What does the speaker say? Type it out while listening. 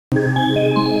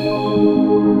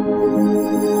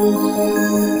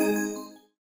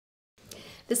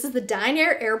This is the Dine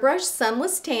Air Airbrush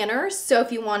Sunless Tanner. So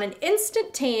if you want an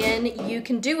instant tan, you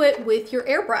can do it with your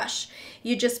airbrush.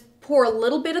 You just pour a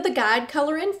little bit of the guide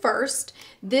color in first.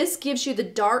 This gives you the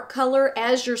dark color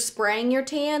as you're spraying your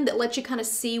tan that lets you kind of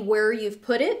see where you've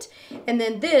put it. And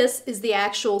then this is the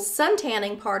actual sun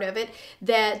tanning part of it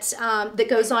that, that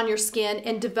goes on your skin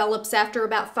and develops after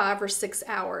about 5 or 6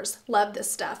 hours. Love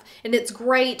this stuff. And it's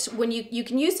great when you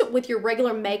can use it with your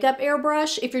regular makeup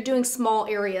airbrush if you're doing small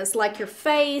areas like your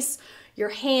face, your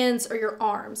hands, or your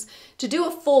arms. To do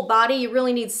a full body, you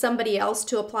really need somebody else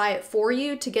to apply it for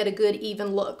you to get a good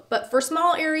even look. But for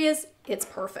small areas, it's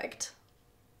perfect.